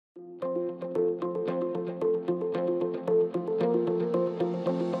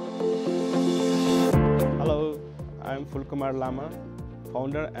Phul Kumar Lama,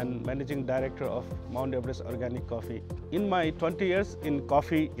 founder and managing director of Mount Everest Organic Coffee. In my 20 years in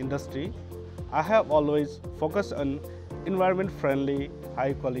coffee industry, I have always focused on environment-friendly,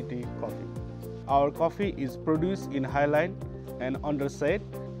 high-quality coffee. Our coffee is produced in highline and under shade.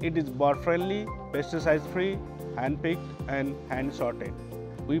 It is bird-friendly, pesticide-free, hand-picked and hand-sorted.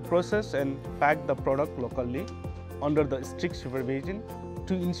 We process and pack the product locally under the strict supervision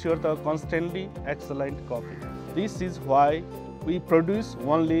to ensure the constantly excellent coffee. This is why we produce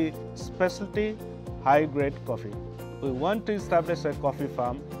only specialty high-grade coffee. We want to establish a coffee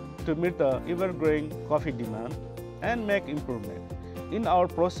farm to meet the ever-growing coffee demand and make improvement in our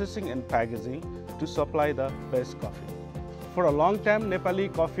processing and packaging to supply the best coffee. For a long time,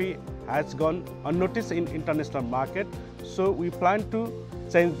 Nepali coffee has gone unnoticed in international market, so we plan to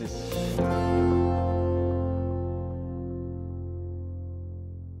change this.